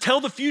just to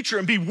tell the future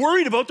and be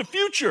worried about the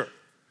future.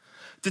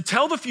 To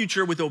tell the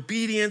future with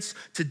obedience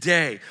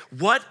today.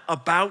 What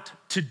about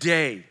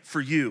today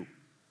for you?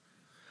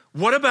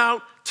 What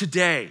about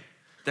today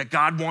that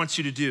God wants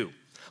you to do?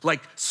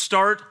 Like,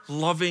 start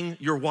loving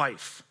your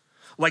wife.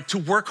 like to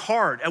work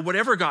hard at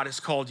whatever God has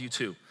called you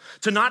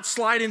to not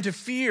slide into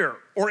fear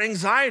or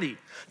anxiety,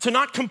 to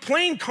not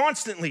complain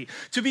constantly,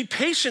 to be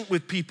patient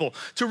with people,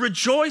 to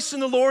rejoice in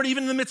the Lord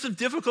even in the midst of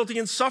difficulty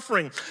and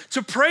suffering,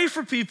 to pray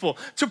for people,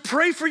 to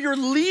pray for your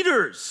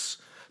leaders,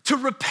 to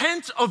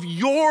repent of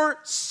your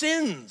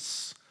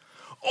sins.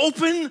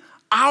 Open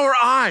our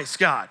eyes,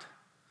 God,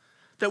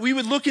 that we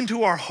would look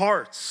into our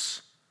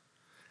hearts.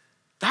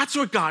 That's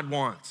what God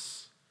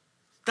wants.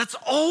 That's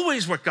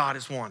always what God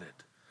has wanted.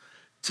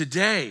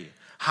 Today,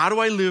 how do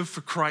I live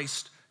for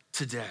Christ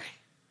today?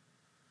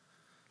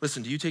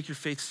 Listen, do you take your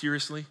faith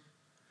seriously?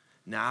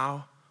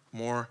 Now,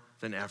 more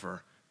than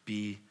ever,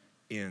 be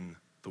in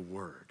the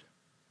Word.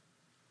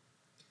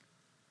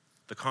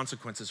 The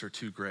consequences are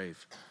too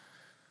grave.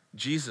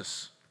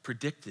 Jesus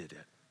predicted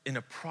it in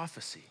a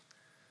prophecy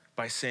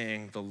by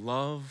saying, the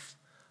love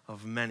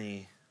of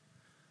many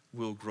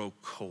will grow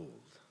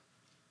cold.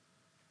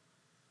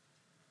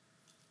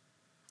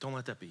 Don't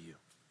let that be you.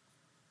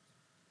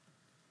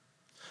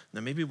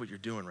 Now, maybe what you're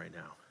doing right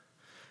now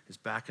is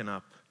backing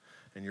up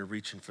and you're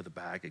reaching for the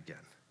bag again.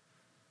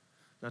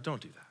 Now,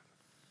 don't do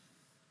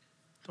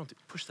that.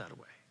 Push that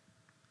away.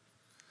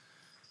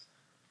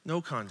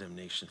 No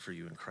condemnation for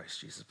you in Christ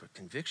Jesus, but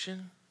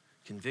conviction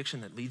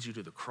that leads you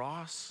to the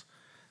cross,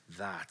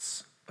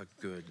 that's a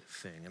good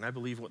thing. And I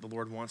believe what the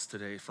Lord wants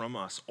today from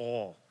us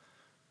all,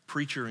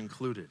 preacher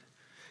included,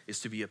 is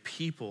to be a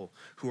people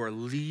who are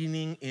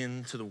leaning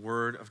into the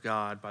Word of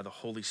God by the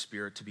Holy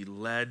Spirit, to be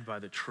led by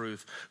the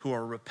truth, who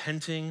are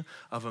repenting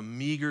of a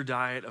meager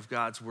diet of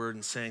God's Word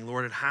and saying,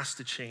 Lord, it has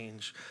to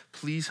change.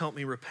 Please help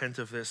me repent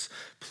of this.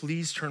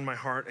 Please turn my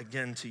heart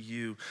again to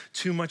you.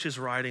 Too much is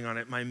riding on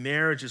it. My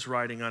marriage is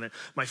riding on it.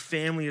 My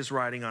family is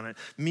riding on it.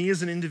 Me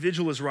as an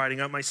individual is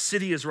riding on it. My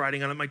city is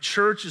riding on it. My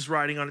church is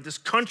riding on it. This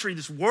country,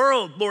 this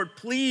world, Lord,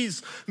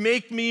 please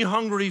make me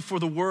hungry for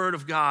the Word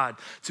of God,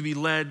 to be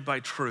led by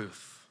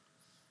truth.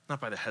 Not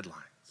by the headlines.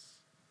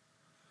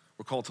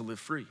 We're called to live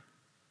free.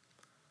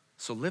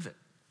 So live it.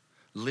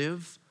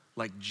 Live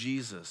like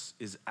Jesus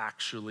is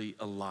actually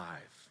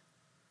alive,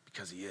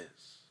 because he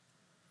is.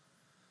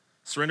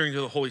 Surrendering to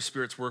the Holy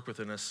Spirit's work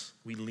within us,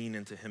 we lean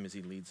into him as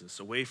he leads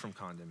us away from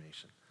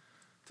condemnation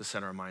to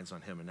set our minds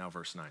on him. And now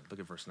verse 9. Look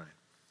at verse 9.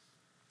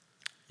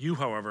 You,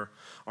 however,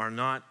 are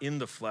not in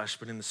the flesh,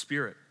 but in the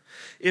Spirit,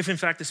 if in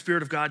fact the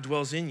Spirit of God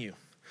dwells in you.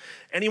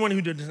 Anyone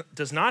who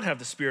does not have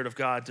the Spirit of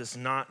God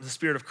the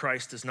Spirit of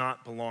Christ does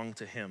not belong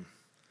to him.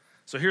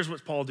 So here's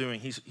what Paul's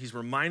doing. He's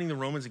reminding the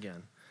Romans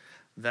again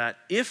that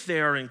if they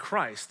are in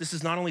Christ, this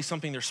is not only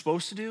something they're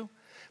supposed to do,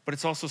 but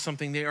it's also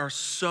something they are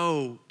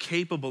so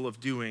capable of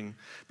doing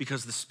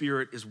because the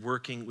Spirit is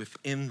working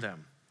within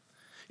them.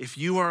 If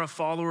you are a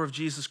follower of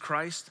Jesus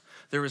Christ,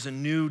 there is a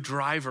new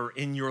driver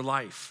in your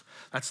life.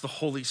 That's the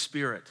Holy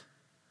Spirit.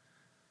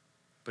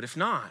 But if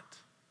not,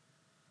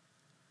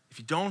 if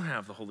you don't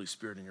have the Holy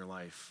Spirit in your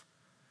life,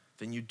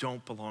 then you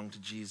don't belong to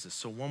Jesus.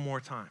 So one more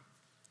time,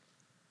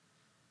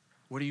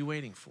 what are you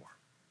waiting for?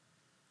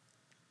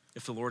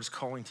 If the Lord is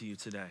calling to you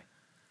today,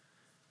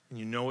 and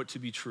you know it to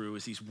be true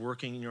as he's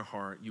working in your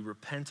heart, you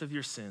repent of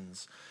your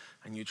sins,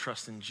 and you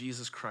trust in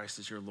Jesus Christ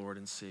as your Lord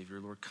and Savior.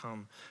 Lord,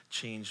 come,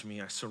 change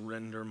me. I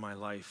surrender my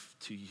life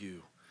to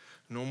you.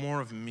 No more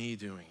of me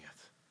doing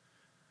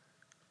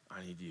it.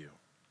 I need you.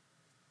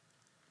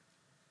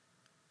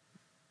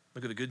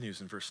 Look at the good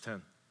news in verse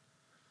 10.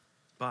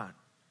 But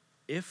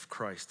if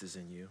Christ is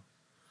in you,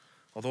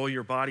 although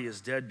your body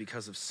is dead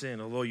because of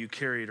sin, although you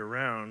carried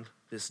around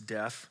this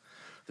death,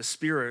 the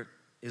Spirit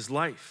is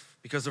life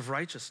because of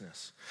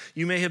righteousness.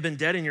 You may have been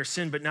dead in your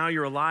sin, but now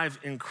you're alive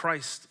in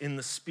Christ, in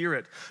the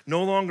Spirit.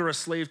 No longer a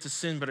slave to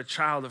sin, but a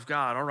child of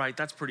God. All right,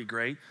 that's pretty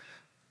great.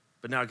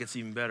 But now it gets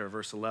even better.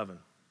 Verse 11.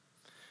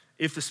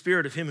 If the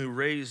Spirit of him who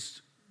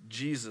raised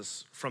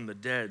Jesus from the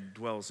dead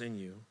dwells in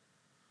you,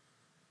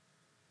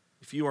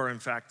 if you are in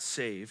fact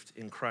saved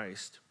in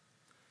Christ,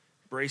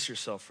 brace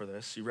yourself for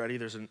this. You ready?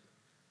 There's a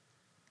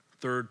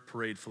third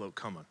parade float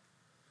coming.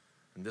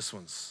 And this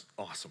one's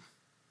awesome.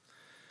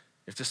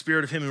 If the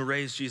Spirit of him who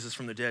raised Jesus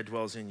from the dead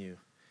dwells in you,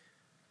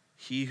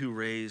 he who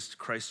raised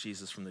Christ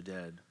Jesus from the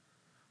dead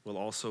will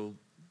also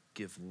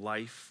give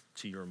life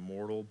to your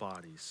mortal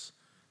bodies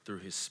through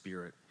his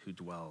Spirit who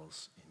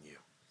dwells in you.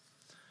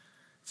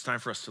 It's time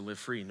for us to live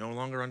free, no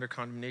longer under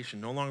condemnation,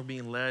 no longer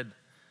being led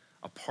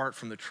apart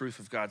from the truth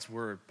of God's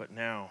word, but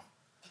now,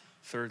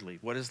 thirdly,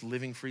 what does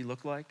living free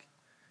look like?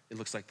 It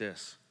looks like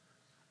this.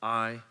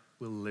 I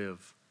will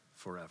live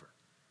forever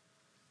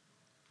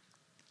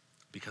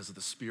because of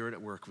the Spirit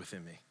at work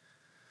within me.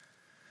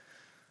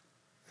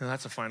 Now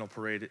that's a final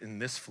parade in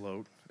this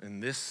float, in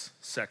this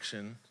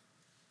section,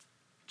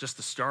 just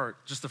the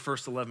start, just the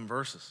first 11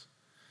 verses.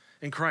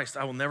 In Christ,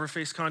 I will never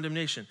face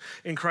condemnation.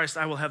 In Christ,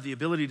 I will have the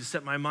ability to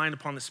set my mind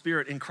upon the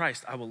Spirit. In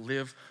Christ, I will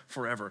live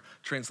forever.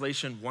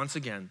 Translation, once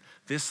again,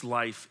 this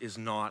life is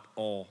not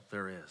all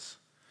there is.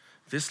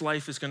 This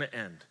life is going to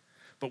end.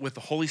 But with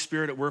the Holy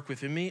Spirit at work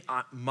within me,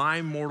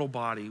 my mortal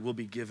body will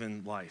be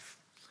given life.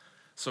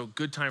 So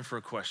good time for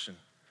a question.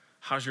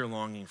 How's your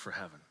longing for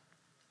heaven?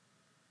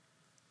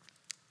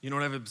 You know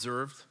what I've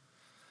observed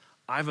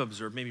I've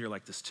observed, maybe you're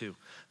like this too,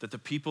 that the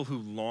people who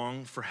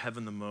long for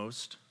heaven the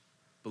most,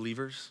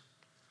 believers,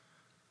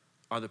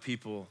 are the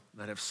people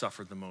that have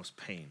suffered the most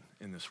pain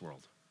in this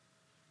world.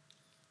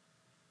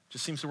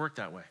 Just seems to work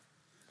that way.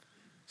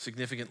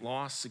 Significant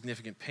loss,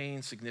 significant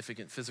pain,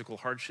 significant physical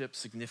hardship,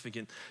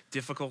 significant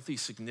difficulty,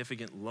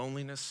 significant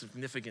loneliness,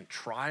 significant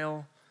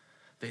trial.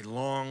 They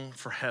long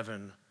for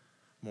heaven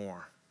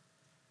more.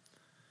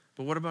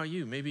 But what about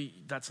you? Maybe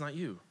that's not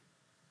you.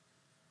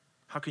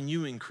 How can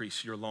you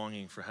increase your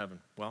longing for heaven?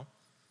 Well,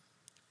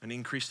 an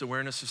increased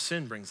awareness of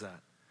sin brings that.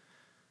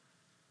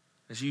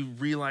 As you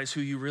realize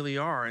who you really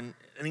are, and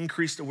an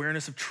increased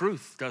awareness of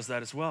truth does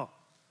that as well.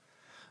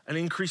 An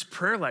increased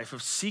prayer life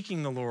of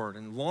seeking the Lord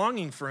and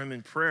longing for him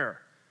in prayer.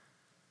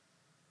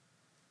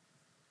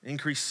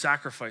 Increased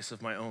sacrifice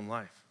of my own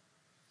life.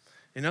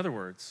 In other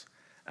words,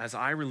 as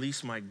I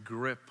release my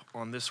grip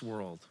on this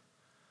world,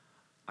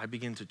 I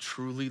begin to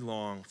truly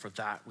long for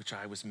that which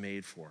I was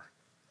made for.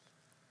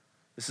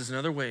 This is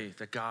another way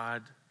that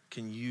God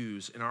can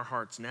use in our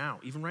hearts now,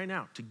 even right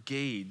now, to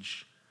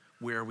gauge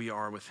where we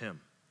are with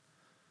him.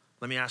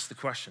 Let me ask the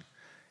question.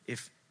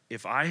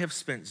 If I have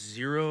spent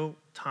zero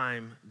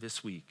time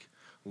this week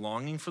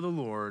longing for the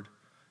Lord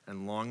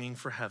and longing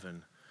for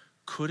heaven,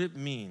 could it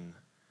mean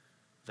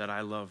that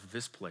I love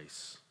this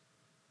place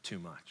too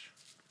much?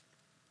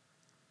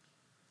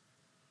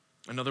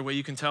 Another way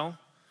you can tell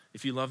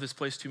if you love this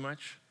place too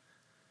much,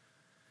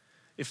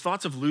 if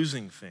thoughts of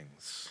losing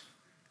things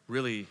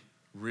really,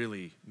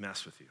 really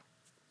mess with you.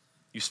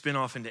 You spin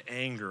off into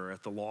anger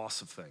at the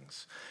loss of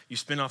things. You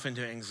spin off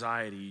into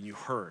anxiety and you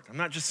hurt. I'm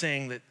not just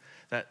saying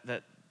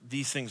that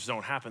these things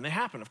don't happen. They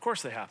happen, of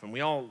course they happen.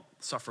 We all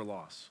suffer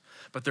loss,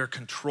 but they're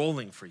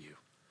controlling for you.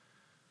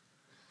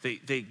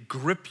 They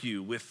grip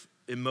you with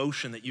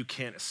emotion that you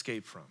can't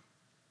escape from.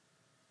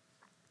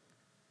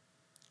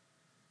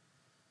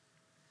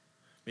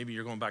 Maybe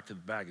you're going back to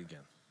the bag again.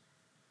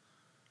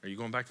 Are you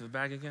going back to the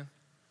bag again?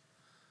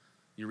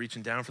 You're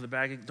reaching down for the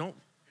bag? Don't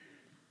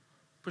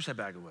push that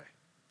bag away.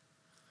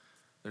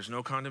 There's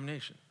no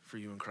condemnation for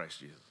you in Christ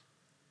Jesus.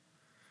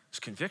 It's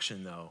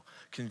conviction, though,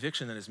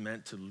 conviction that is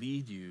meant to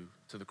lead you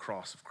to the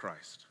cross of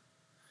Christ.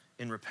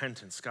 In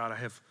repentance, God, I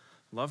have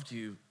loved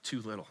you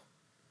too little.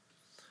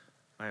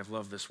 I have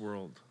loved this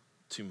world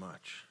too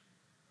much.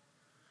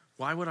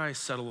 Why would I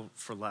settle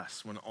for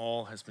less when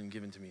all has been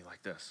given to me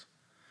like this?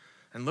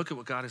 And look at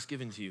what God has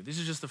given to you. These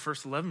are just the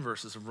first 11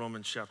 verses of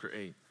Romans chapter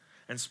 8.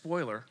 And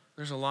spoiler,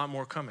 there's a lot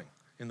more coming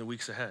in the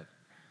weeks ahead.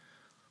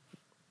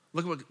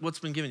 Look at what's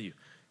been given to you.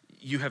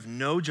 You have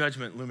no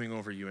judgment looming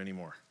over you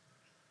anymore.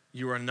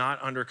 You are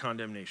not under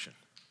condemnation.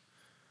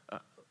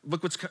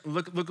 Look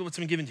what's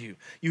been given to you.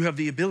 You have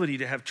the ability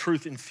to have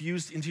truth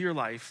infused into your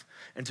life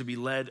and to be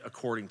led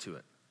according to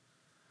it.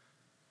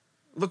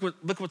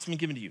 Look what's been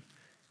given to you.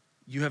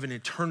 You have an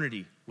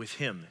eternity with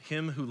him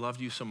who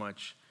loved you so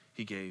much,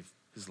 he gave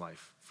his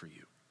life for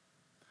you.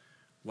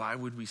 Why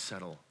would we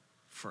settle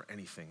for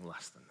anything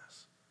less than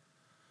this?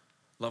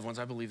 Loved ones,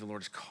 I believe the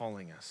Lord is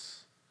calling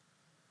us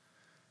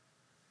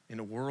in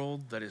a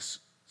world that is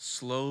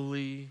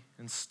slowly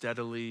and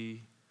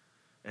steadily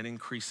and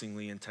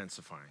increasingly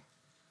intensifying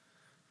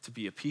to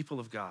be a people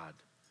of God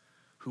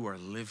who are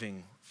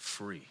living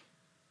free.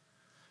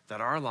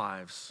 That our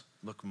lives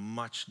look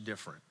much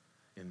different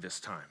in this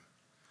time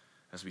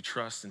as we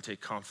trust and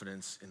take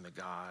confidence in the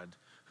God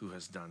who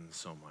has done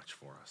so much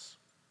for us.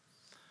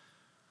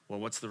 Well,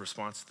 what's the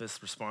response to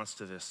this? Response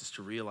to this is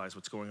to realize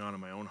what's going on in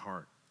my own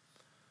heart.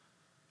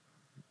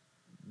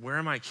 Where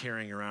am I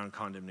carrying around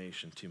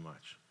condemnation too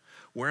much?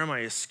 Where am I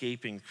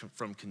escaping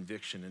from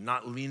conviction and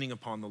not leaning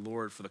upon the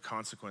Lord for the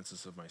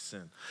consequences of my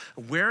sin?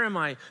 Where am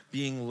I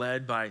being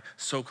led by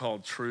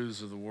so-called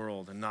truths of the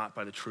world and not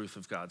by the truth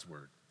of God's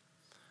word?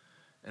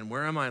 And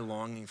where am I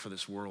longing for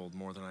this world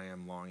more than I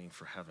am longing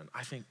for heaven?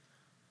 I think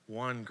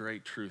one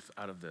great truth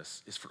out of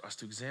this is for us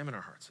to examine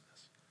our hearts in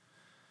this.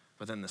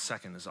 But then the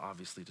second is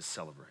obviously to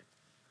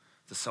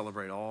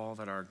celebrate all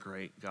that our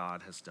great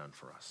God has done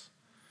for us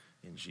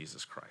in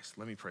Jesus Christ.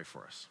 Let me pray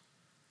for us.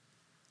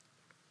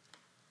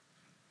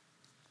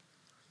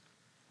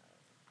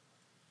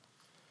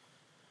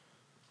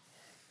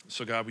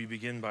 So God, we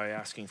begin by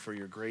asking for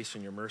your grace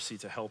and your mercy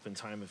to help in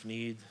time of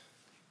need.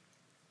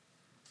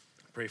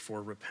 Pray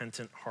for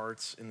repentant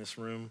hearts in this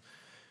room.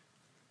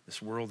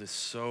 This world is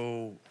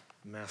so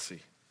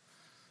messy,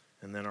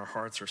 and then our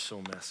hearts are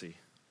so messy.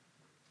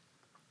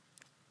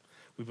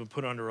 We've been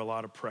put under a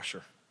lot of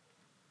pressure,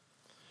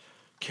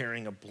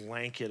 carrying a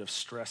blanket of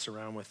stress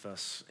around with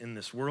us in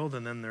this world,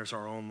 and then there's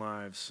our own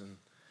lives. And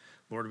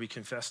Lord, we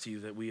confess to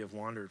you that we have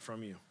wandered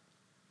from you,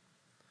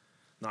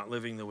 not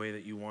living the way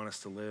that you want us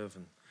to live,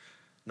 and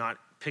not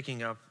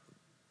picking up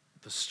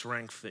the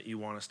strength that you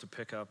want us to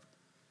pick up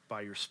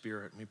by your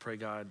Spirit. And we pray,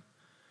 God,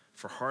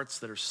 for hearts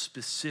that are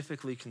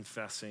specifically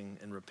confessing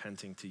and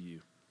repenting to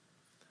you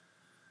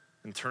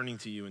and turning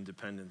to you in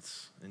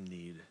dependence and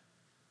need.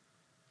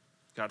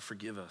 God,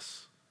 forgive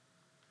us.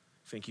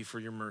 Thank you for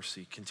your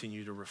mercy.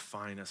 Continue to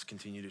refine us,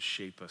 continue to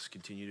shape us,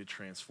 continue to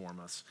transform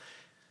us.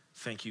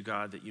 Thank you,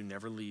 God, that you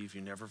never leave,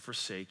 you never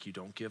forsake, you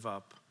don't give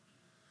up.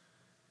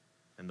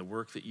 And the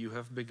work that you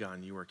have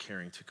begun, you are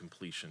carrying to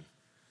completion.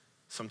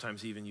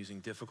 Sometimes even using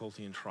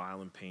difficulty and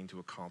trial and pain to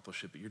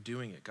accomplish it, but you're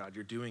doing it, God,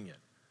 you're doing it.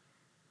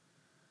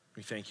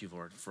 We thank you,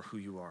 Lord, for who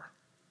you are.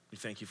 We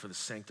thank you for the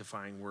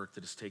sanctifying work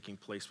that is taking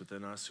place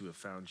within us who have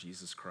found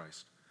Jesus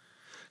Christ.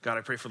 God,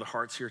 I pray for the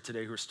hearts here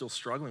today who are still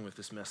struggling with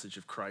this message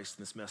of Christ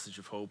and this message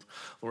of hope.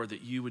 Lord,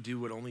 that you would do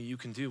what only you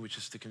can do, which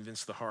is to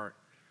convince the heart,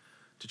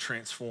 to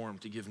transform,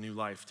 to give new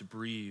life, to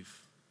breathe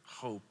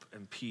hope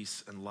and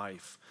peace and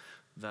life,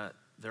 that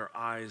their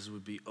eyes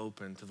would be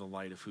open to the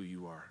light of who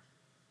you are.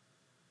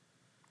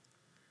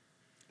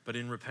 But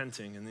in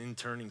repenting and in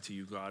turning to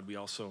you, God, we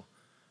also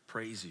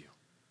praise you.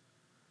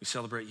 We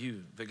celebrate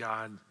you, the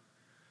God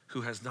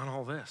who has done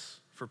all this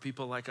for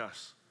people like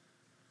us,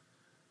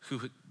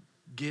 who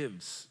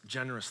gives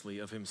generously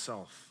of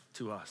himself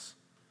to us,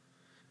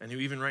 and who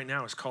even right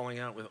now is calling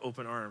out with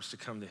open arms to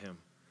come to him,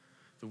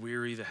 the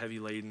weary, the heavy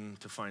laden,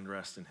 to find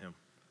rest in him.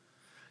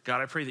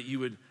 God, I pray that you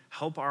would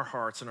help our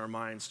hearts and our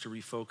minds to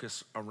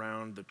refocus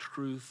around the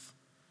truth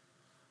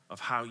of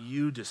how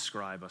you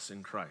describe us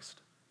in Christ.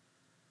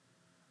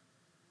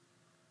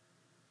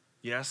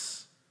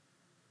 Yes,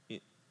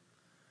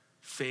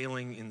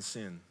 failing in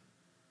sin,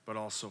 but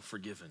also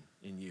forgiven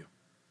in you.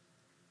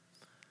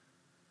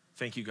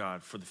 Thank you,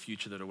 God, for the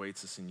future that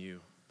awaits us in you.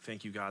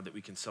 Thank you, God, that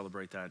we can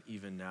celebrate that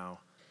even now.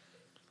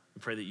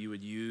 We pray that you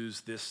would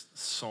use this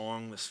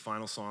song, this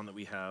final song that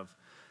we have,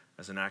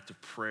 as an act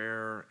of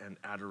prayer and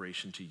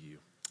adoration to you.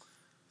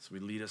 So we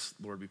lead us,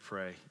 Lord, we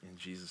pray in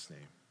Jesus' name.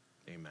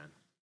 Amen.